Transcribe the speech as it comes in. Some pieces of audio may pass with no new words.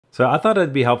So I thought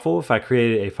it'd be helpful if I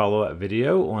created a follow-up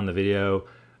video on the video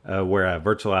where I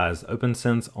virtualized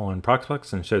OPNsense on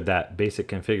Proxmox and showed that basic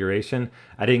configuration.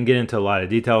 I didn't get into a lot of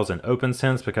details in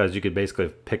OPNsense because you could basically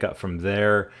pick up from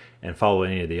there and follow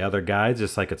any of the other guides,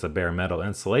 just like it's a bare metal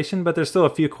installation. But there's still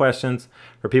a few questions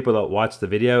for people that watch the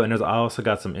video, and I also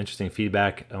got some interesting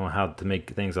feedback on how to make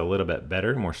things a little bit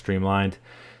better, more streamlined.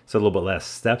 So a little bit less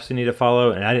steps you need to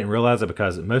follow, and I didn't realize it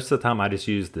because most of the time I just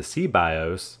use the C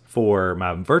BIOS for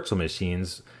my virtual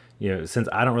machines. You know, since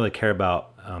I don't really care about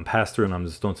pass-through, and I'm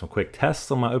just doing some quick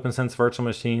tests on my OPNsense virtual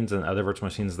machines and other virtual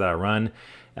machines that I run,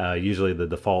 usually the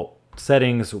default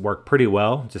settings work pretty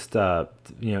well, just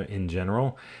you know, in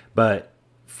general. But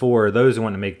for those who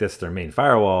want to make this their main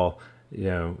firewall, you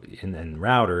know, and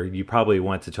router, you probably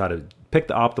want to try to pick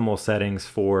the optimal settings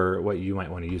for what you might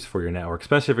want to use for your network,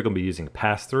 especially if you're going to be using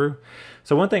pass-through.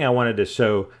 So one thing I wanted to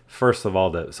show, first of all,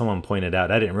 that someone pointed out,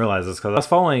 I didn't realize this because I was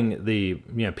following the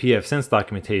OPNsense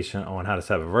documentation on how to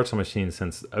set up a virtual machine,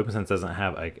 since OPNsense doesn't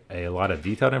have a lot of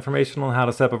detailed information on how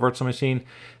to set up a virtual machine.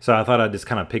 So I thought I'd just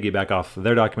kind of piggyback off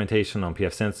their documentation on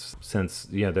OPNsense, since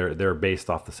they're based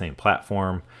off the same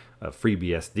platform,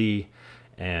 FreeBSD.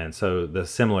 And so the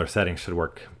similar settings should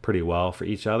work pretty well for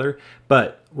each other.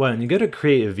 But when you go to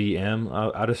create a VM,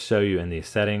 I'll just show you in these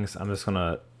settings. I'm just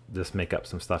gonna make up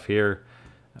some stuff here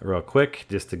real quick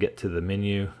just to get to the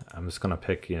menu. I'm just gonna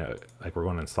pick, like we're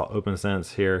gonna install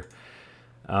OPNsense here.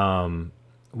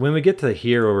 When we get to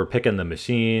here where we're picking the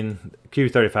machine,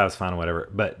 Q35 is fine, whatever.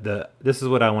 But this is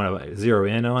what I want to zero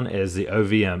in on is the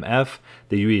OVMF,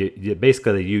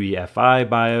 basically the UEFI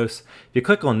BIOS. If you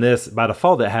click on this, by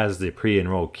default it has the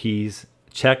pre-enroll keys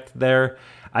checked there.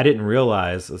 I didn't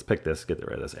realize, let's pick this, get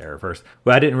rid of this error first.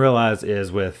 What I didn't realize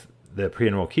is with the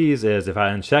pre-enroll keys is if I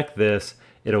uncheck this,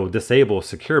 it'll disable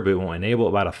secure boot, won't enable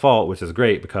it by default, which is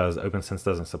great because OPNsense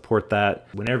doesn't support that.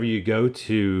 Whenever you go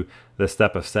to the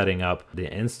step of setting up the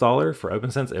installer for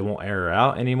OPNsense, it won't error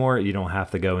out anymore. You don't have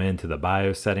to go into the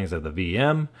BIOS settings of the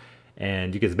VM,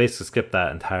 and you can basically skip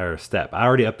that entire step. I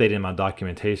already updated my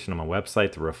documentation on my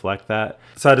website to reflect that.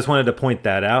 So I just wanted to point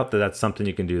that out, that that's something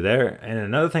you can do there. And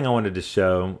another thing I wanted to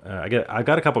show, I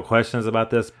got a couple questions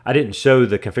about this. I didn't show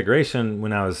the configuration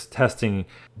when I was testing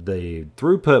the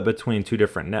throughput between two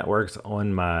different networks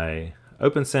on my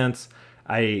OPNsense.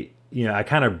 I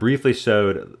kind of briefly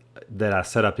showed that I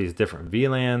set up these different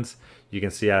VLANs. You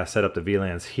can see I set up the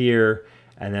VLANs here.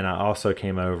 And then I also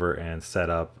came over and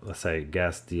set up, let's say,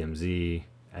 guest DMZ,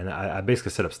 and I basically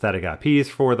set up static IPs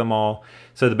for them all.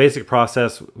 So the basic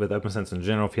process with OPNsense in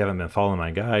general, if you haven't been following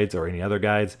my guides or any other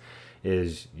guides,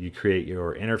 is you create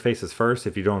your interfaces first.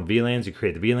 If you're doing VLANs, you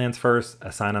create the VLANs first,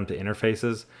 assign them to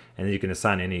interfaces, and then you can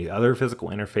assign any other physical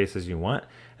interfaces you want.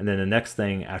 And then the next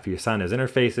thing, after you assign those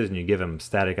interfaces and you give them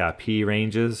static IP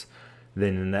ranges,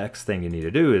 then the next thing you need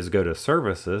to do is go to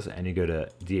services and you go to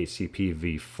DHCP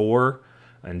v4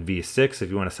 and v6 if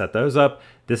you want to set those up.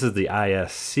 This is the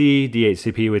ISC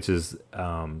DHCP, which is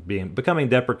becoming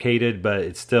deprecated, but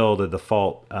it's still the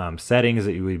default settings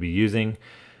that you would be using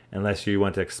unless you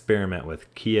want to experiment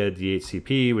with Kia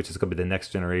DHCP, which is going to be the next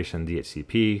generation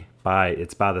DHCP.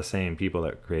 It's by the same people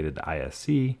that created the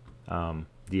ISC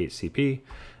DHCP.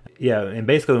 Yeah, and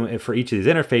basically for each of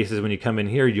these interfaces, when you come in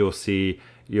here,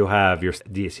 you'll have your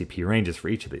DHCP ranges for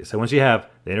each of these. So once you have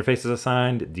the interfaces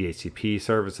assigned, DHCP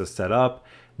services set up,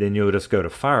 then you'll just go to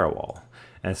firewall.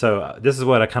 And so this is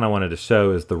what I kind of wanted to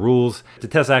show is the rules to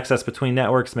test access between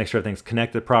networks, make sure everything's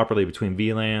connected properly between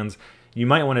VLANs. You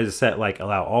might want to just set like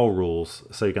allow all rules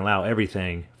so you can allow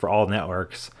everything for all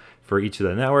networks for each of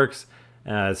the networks.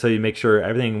 So you make sure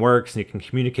everything works and you can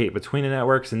communicate between the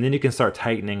networks, and then you can start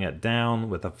tightening it down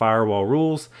with the firewall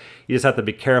rules. You just have to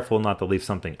be careful not to leave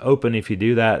something open if you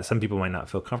do that. Some people might not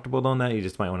feel comfortable doing that. You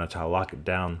just might want to try to lock it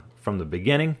down from the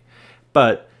beginning.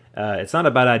 But it's not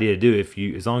a bad idea to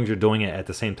do as long as you're doing it at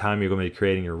the same time you're going to be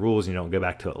creating your rules and you don't go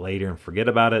back to it later and forget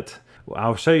about it. Well,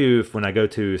 I'll show you when I go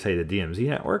to, say, the DMZ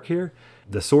network here.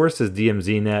 The source is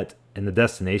DMZnet and the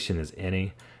destination is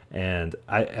any. And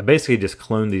I basically just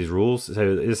cloned these rules.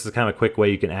 So this is kind of a quick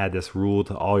way you can add this rule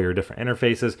to all your different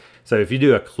interfaces. So if you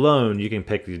do a clone, you can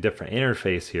pick the different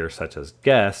interface here, such as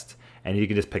guest, and you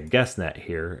can just pick guestnet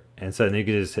here. And so then you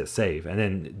can just hit save. And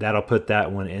then that'll put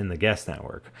that one in the guest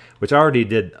network, which I already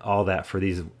did all that for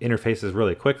these interfaces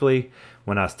really quickly.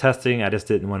 When I was testing, I just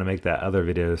didn't want to make that other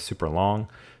video super long.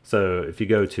 So if you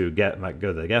go to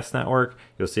the guest network,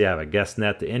 you'll see I have a guest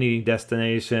net to any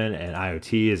destination, and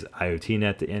IoT is IoT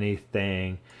net to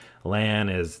anything. LAN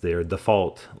is their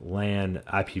default LAN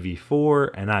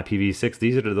IPv4 and IPv6.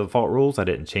 These are the default rules. I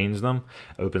didn't change them.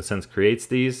 OPNsense creates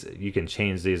these. You can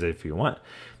change these if you want.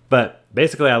 But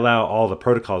basically I allow all the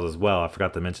protocols as well. I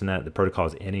forgot to mention that. The protocol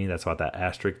is any, that's what that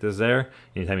asterisk is there.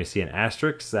 Anytime you see an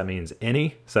asterisk, that means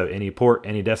any. So any port,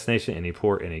 any destination, any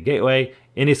port, any gateway,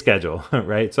 any schedule,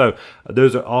 right? So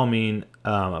those are all mean,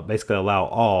 basically allow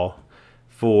all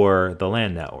for the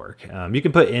LAN network. You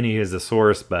can put any as the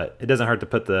source, but it doesn't hurt to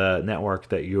put the network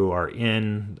that you are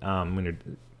in. When you're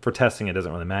for testing, it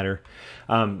doesn't really matter.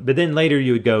 But then later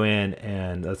you would go in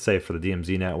and, let's say for the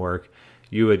DMZ network,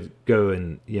 you would go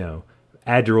and,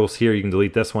 add your rules here. You can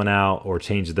delete this one out or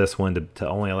change this one to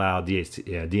only allow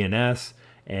DNS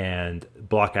and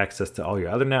block access to all your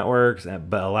other networks,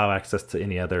 but allow access to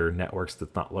any other networks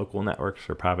that's not local networks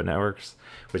or private networks,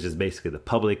 which is basically the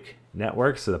public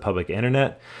network, so the public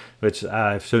internet, which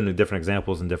I've shown you different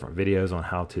examples in different videos on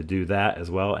how to do that as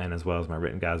well, and as well as my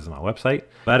written guides on my website.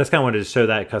 But I just kind of wanted to show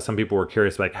that because some people were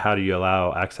curious, like, how do you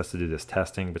allow access to do this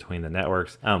testing between the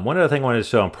networks? One other thing I wanted to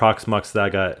show on Proxmox that I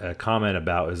got a comment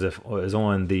about is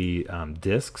on the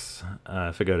disks.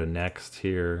 If I go to next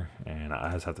here, and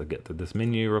I just have to get to this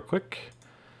menu real quick.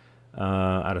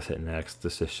 I just hit next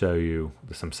just to show you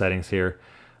some settings here.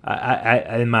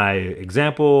 In my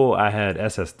example, I had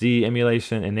SSD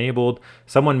emulation enabled.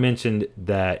 Someone mentioned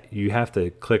that you have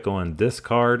to click on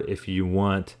discard if you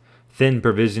want thin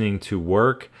provisioning to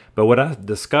work. But what I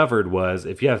discovered was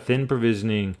if you have thin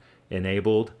provisioning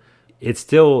enabled, it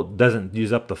still doesn't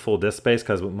use up the full disk space,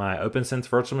 because with my OPNsense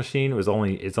virtual machine it's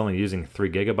only using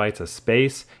 3 gigabytes of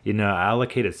space. I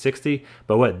allocated 60,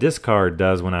 but what discard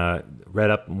does, when I read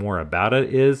up more about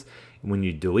it, is when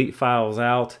you delete files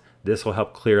out, this will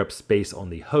help clear up space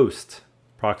on the host.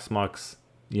 Proxmox,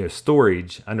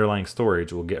 storage, underlying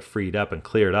storage will get freed up and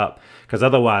cleared up, because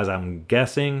otherwise, I'm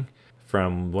guessing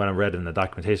from what I read in the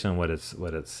documentation, what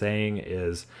it's saying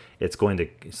is it's going to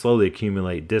slowly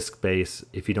accumulate disk space.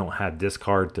 If you don't have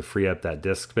discard to free up that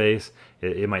disk space,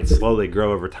 it might slowly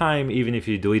grow over time, even if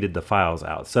you deleted the files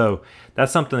out. So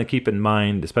that's something to keep in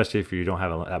mind, especially if you don't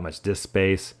have that much disk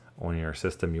space on your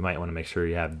system. You might want to make sure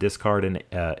you have discard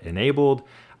enabled.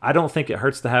 I don't think it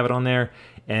hurts to have it on there.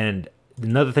 And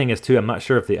another thing is too, I'm not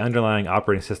sure if the underlying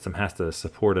operating system has to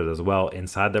support it as well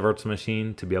inside the virtual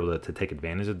machine to be able to take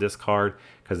advantage of discard,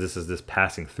 because this is just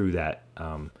passing through that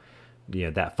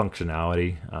that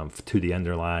functionality to the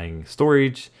underlying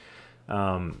storage.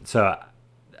 So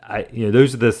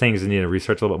those are the things you need to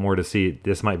research a little bit more to see.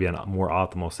 This might be a more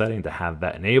optimal setting to have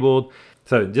that enabled.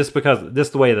 So just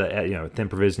the way that thin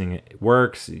provisioning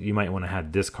works, you might want to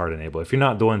have discard enabled. If you're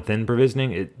not doing thin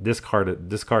provisioning, discard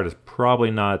is probably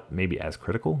not maybe as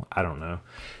critical. I don't know.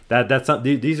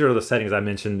 These are the settings I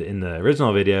mentioned in the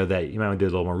original video that you might want to do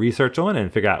a little more research on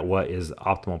and figure out what is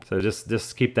optimal. So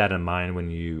just keep that in mind when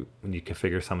you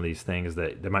configure some of these things,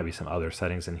 that there might be some other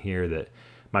settings in here that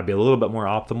might be a little bit more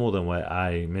optimal than what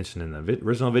I mentioned in the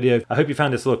original video. I hope you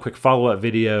found this little quick follow-up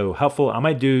video helpful. I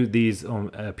might do these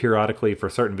periodically for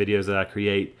certain videos that I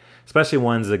create, especially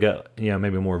ones that get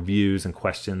maybe more views and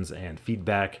questions and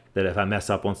feedback, that if I mess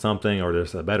up on something or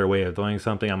there's a better way of doing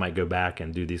something, I might go back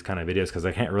and do these kind of videos, because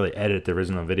I can't really edit the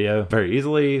original video very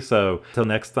easily. So until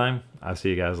next time, I'll see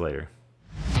you guys later.